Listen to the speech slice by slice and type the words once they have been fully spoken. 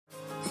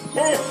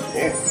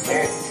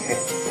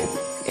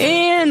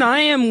And I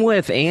am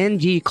with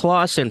Angie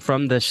Clawson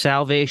from the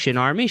Salvation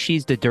Army.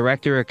 She's the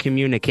Director of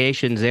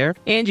Communications there.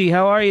 Angie,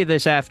 how are you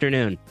this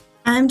afternoon?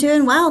 I'm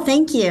doing well,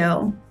 thank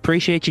you.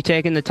 Appreciate you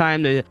taking the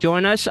time to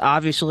join us.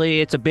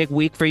 Obviously, it's a big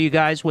week for you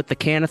guys with the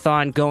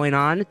Can-A-Thon going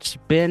on. It's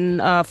been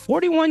a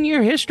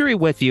 41-year history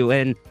with you.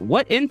 And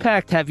what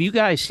impact have you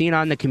guys seen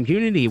on the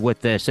community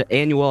with this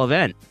annual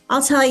event?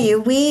 I'll tell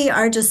you, we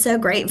are just so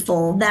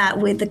grateful that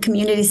the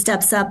community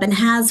steps up and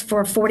has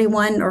for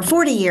 41 or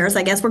 40 years.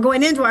 I guess we're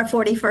going into our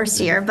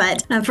 41st year,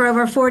 but for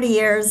over 40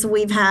 years,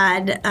 we've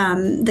had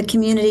the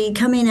community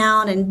coming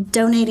out and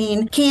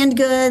donating canned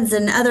goods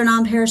and other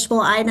non-perishable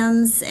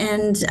items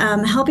and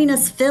helping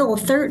us fill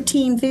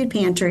 13 food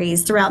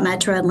pantries throughout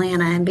Metro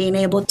Atlanta and being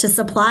able to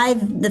supply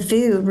the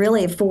food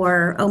really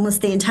for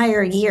almost the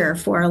entire year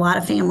for a lot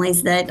of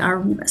families that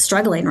are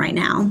struggling right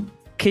now.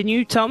 Can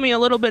you tell me a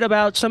little bit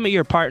about some of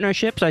your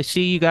partnerships? I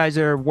see you guys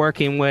are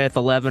working with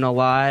 11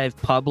 Alive,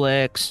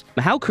 Publix.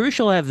 How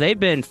crucial have they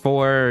been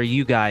for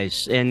you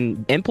guys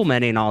in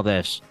implementing all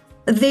this?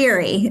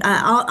 Very.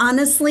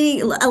 Honestly,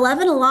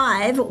 11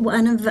 Alive,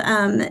 one of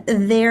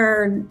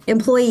their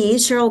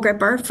employees, Cheryl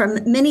Gripper, from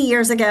many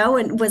years ago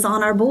and was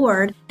on our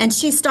board. And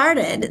she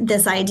started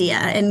this idea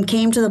and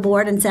came to the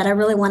board and said, I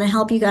really want to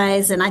help you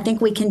guys. And I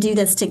think we can do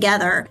this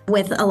together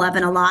with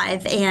 11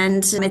 Alive.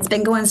 And it's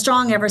been going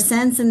strong ever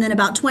since. And then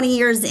about 20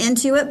 years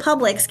into it,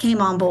 Publix came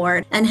on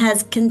board and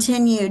has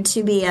continued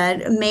to be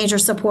a major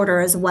supporter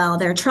as well.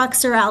 Their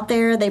trucks are out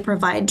there. They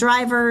provide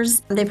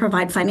drivers. They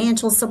provide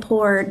financial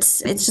support.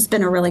 It's just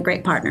been a really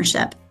great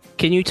partnership.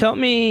 Can you tell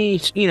me,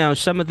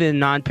 some of the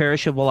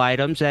non-perishable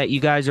items that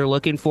you guys are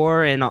looking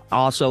for and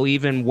also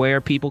even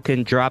where people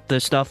can drop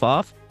this stuff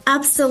off?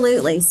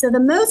 Absolutely. So the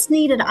most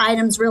needed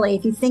items, really,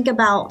 if you think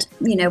about,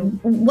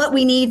 what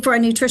we need for a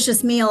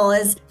nutritious meal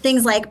is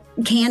things like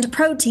canned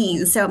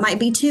proteins. So it might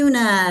be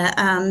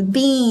tuna,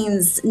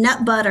 beans,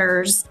 nut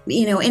butters,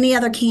 any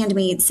other canned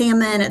meat,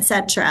 salmon,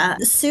 etc.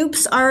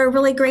 Soups are a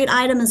really great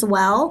item as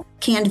well.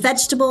 Canned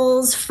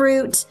vegetables,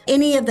 fruit,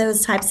 any of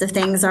those types of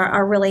things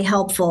are really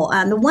helpful.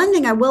 The one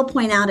thing I will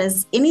point out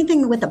is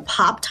anything with a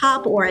pop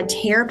top or a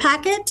tear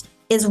packet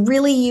is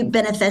really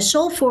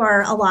beneficial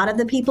for a lot of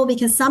the people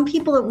because some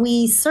people that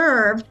we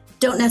serve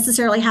don't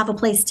necessarily have a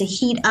place to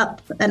heat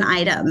up an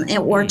item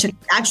or to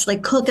actually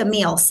cook a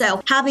meal.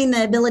 So having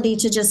the ability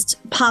to just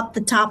pop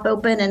the top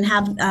open and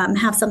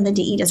have something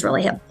to eat is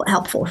really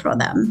helpful for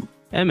them.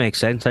 That makes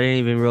sense. I didn't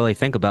even really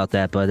think about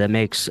that, but that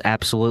makes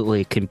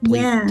absolutely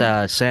complete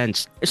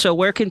sense. So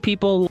where can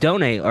people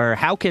donate or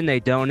how can they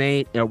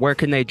donate or where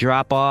can they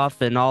drop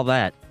off and all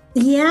that?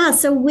 Yeah,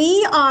 so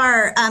we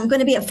are going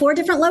to be at 4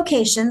 different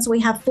locations. We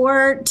have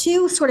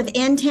 2 sort of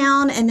in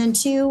town and then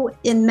 2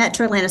 in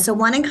Metro Atlanta. So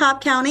one in Cobb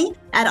County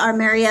at our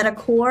Marietta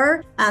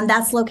core.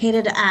 That's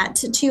located at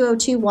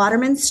 202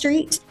 Waterman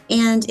Street.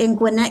 And in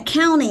Gwinnett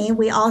County,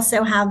 we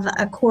also have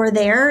a core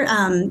there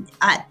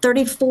at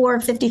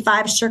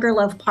 3455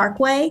 Sugarloaf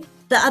Parkway.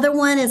 The other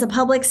one is a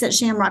Publix at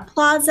Shamrock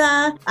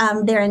Plaza.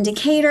 They're in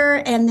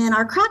Decatur. And then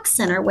our Croc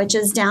Center, which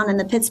is down in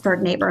the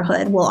Pittsburgh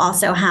neighborhood, will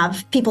also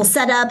have people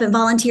set up and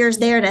volunteers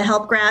there to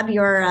help grab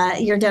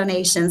your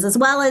donations, as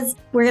well as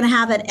we're going to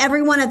have at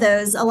every one of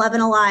those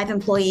 11 Alive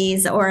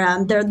employees or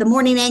the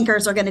morning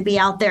anchors are going to be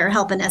out there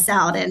helping us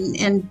out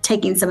and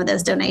taking some of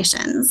those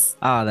donations.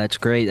 Oh, that's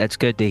great. That's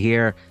good to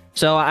hear.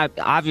 So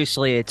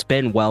obviously it's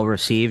been well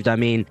received. I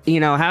mean,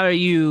 how are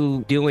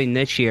you doing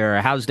this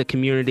year? How's the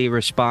community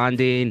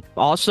responding?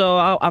 Also,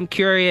 I'm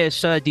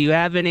curious, do you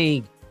have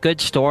any good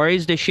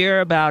stories to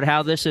share about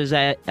how this has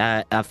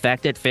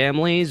affected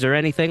families or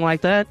anything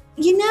like that?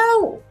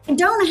 I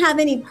don't have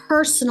any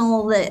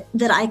personal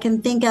that I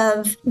can think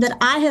of that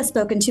I have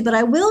spoken to, but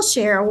I will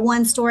share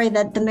one story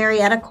that the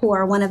Marietta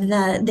Corps, one of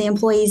the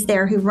employees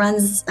there who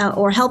runs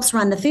or helps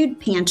run the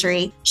food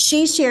pantry,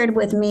 she shared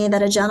with me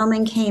that a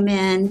gentleman came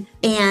in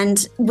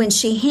and when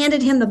she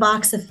handed him the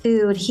box of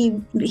food,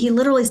 he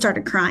literally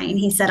started crying.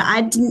 He said,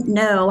 I didn't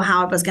know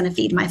how I was going to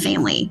feed my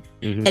family.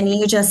 Mm-hmm. And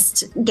you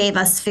just gave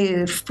us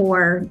food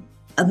for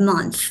a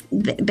month,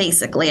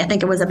 basically. I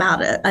think it was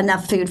about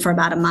enough food for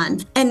about a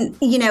month. And,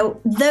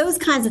 those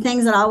kinds of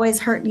things that always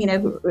hurt,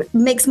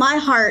 makes my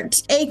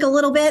heart ache a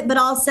little bit, but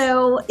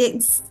also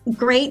it's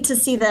great to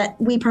see that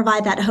we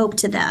provide that hope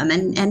to them.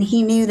 And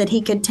he knew that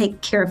he could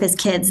take care of his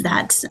kids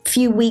that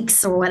few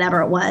weeks or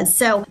whatever it was.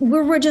 So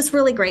we're just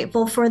really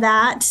grateful for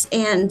that.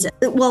 And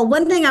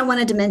one thing I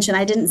wanted to mention,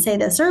 I didn't say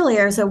this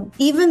earlier. So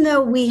even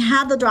though we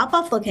have the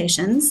drop-off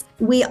locations,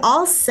 we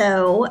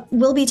also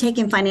will be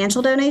taking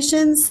financial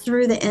donations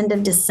through the end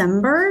of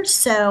December.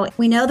 So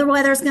we know the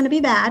weather's going to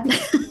be bad.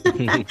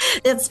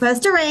 It's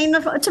supposed to rain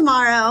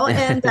tomorrow.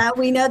 And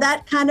we know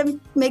that kind of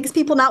makes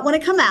people not want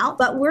to come out.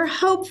 But we're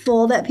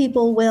hopeful that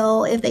people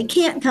will, if they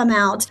can't come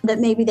out, that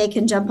maybe they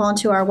can jump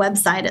onto our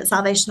website at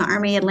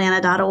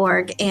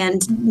salvationarmyatlanta.org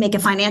and make a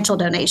financial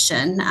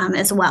donation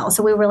as well.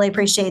 So we really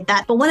appreciate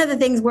that. But one of the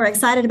things we're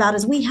excited about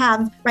is we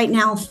have right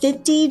now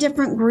 50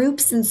 different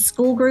groups and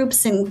school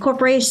groups and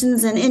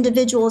corporations and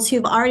individuals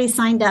who've already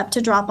signed up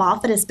to drop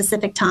off at a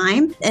specific time.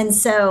 time. And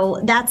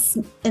so that's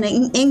an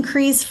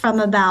increase from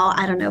about,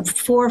 I don't know,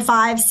 4,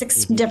 5,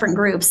 6 different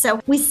groups.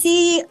 So we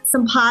see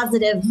some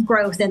positive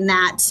growth in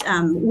that.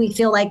 We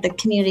feel like the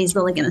community is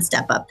really going to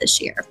step up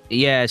this year.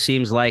 Yeah, it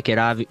seems like it,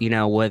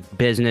 with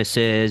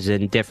businesses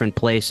and different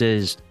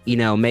places,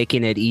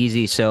 making it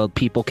easy so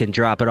people can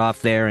drop it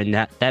off there. And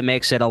that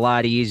makes it a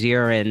lot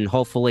easier. And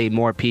hopefully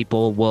more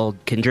people will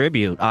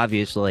contribute,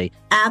 obviously.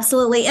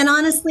 Absolutely. And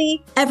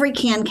honestly, every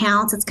can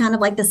counts. It's kind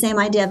of like the same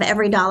idea of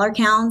every dollar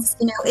counts.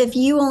 If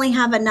you only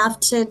have enough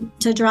to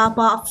drop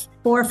off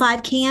 4 or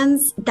 5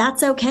 cans,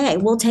 that's okay.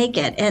 We'll take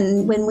it.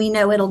 And when we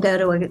know it'll go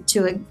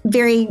to a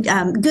very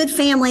good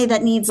family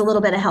that needs a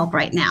little bit of help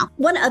right now.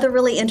 One other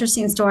really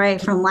interesting story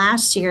from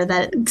last year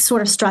that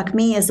sort of struck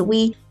me is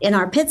in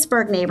our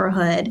Pittsburgh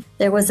neighborhood,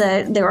 there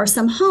are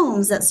some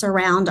homes that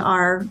surround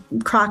our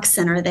Croc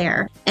Center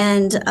there.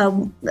 And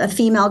a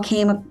female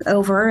came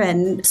over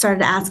and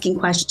started asking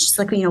questions. She's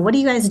like, what are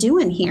you guys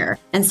doing here?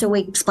 And so we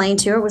explained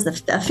to her it was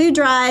a food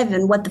drive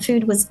and what the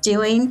food was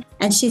doing.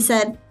 And she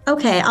said,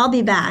 okay, I'll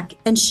be back.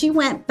 And she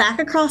went back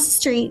across the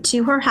street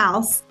to her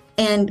house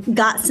and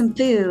got some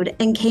food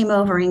and came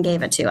over and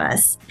gave it to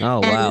us. Oh,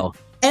 wow.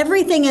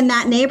 Everything in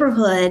that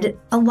neighborhood,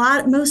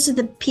 most of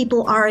the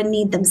people are in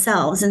need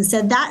themselves. And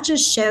so that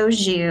just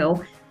shows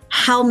you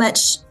how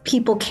much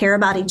people care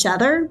about each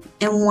other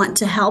and want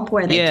to help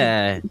where they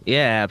can.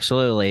 Yeah,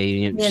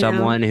 absolutely.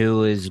 Someone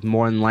who is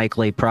more than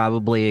likely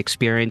probably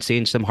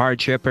experiencing some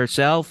hardship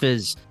herself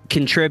is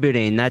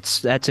contributing.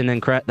 That's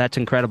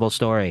incredible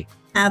story.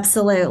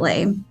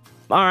 Absolutely.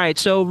 All right.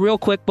 So real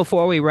quick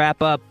before we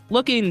wrap up,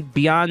 looking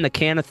beyond the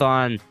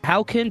Can-A-Thon,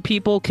 how can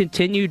people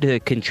continue to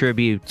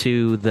contribute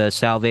to the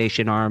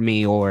Salvation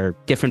Army or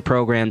different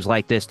programs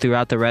like this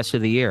throughout the rest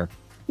of the year?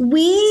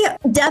 We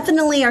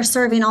definitely are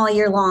serving all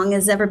year long,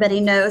 as everybody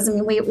knows. I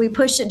mean, we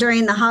push it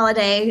during the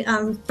holiday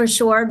for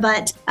sure,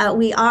 but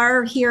we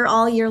are here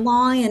all year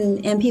long,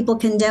 and people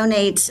can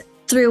donate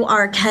through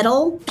our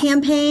kettle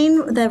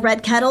campaign. The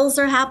red kettles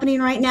are happening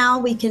right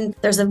now. You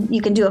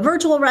can do a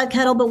virtual red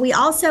kettle, but we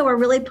also are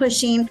really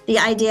pushing the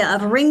idea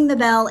of Ring the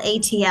Bell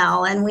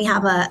ATL, and we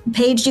have a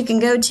page you can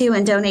go to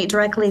and donate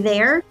directly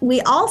there.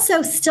 We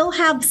also still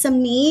have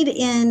some need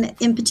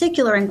in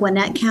particular in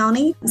Gwinnett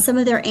County. Some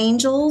of their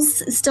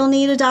angels still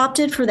need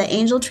adopted for the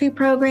Angel Tree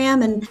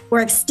program, and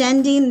we're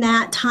extending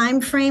that time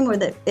frame where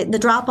the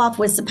drop-off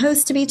was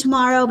supposed to be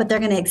tomorrow, but they're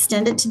going to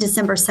extend it to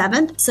December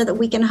 7th so that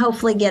we can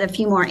hopefully get a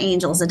few more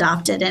angels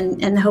adopted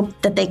and hope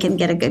that they can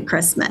get a good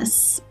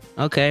Christmas.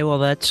 Okay, well,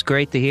 that's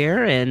great to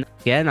hear. And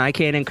again, I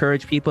can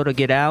encourage people to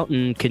get out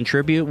and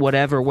contribute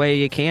whatever way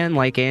you can.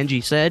 Like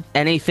Angie said,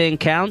 anything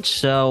counts.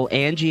 So,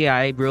 Angie,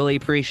 I really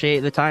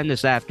appreciate the time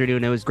this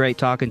afternoon. It was great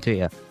talking to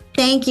you.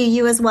 Thank you.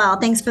 You as well.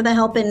 Thanks for the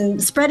help in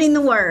spreading the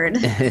word.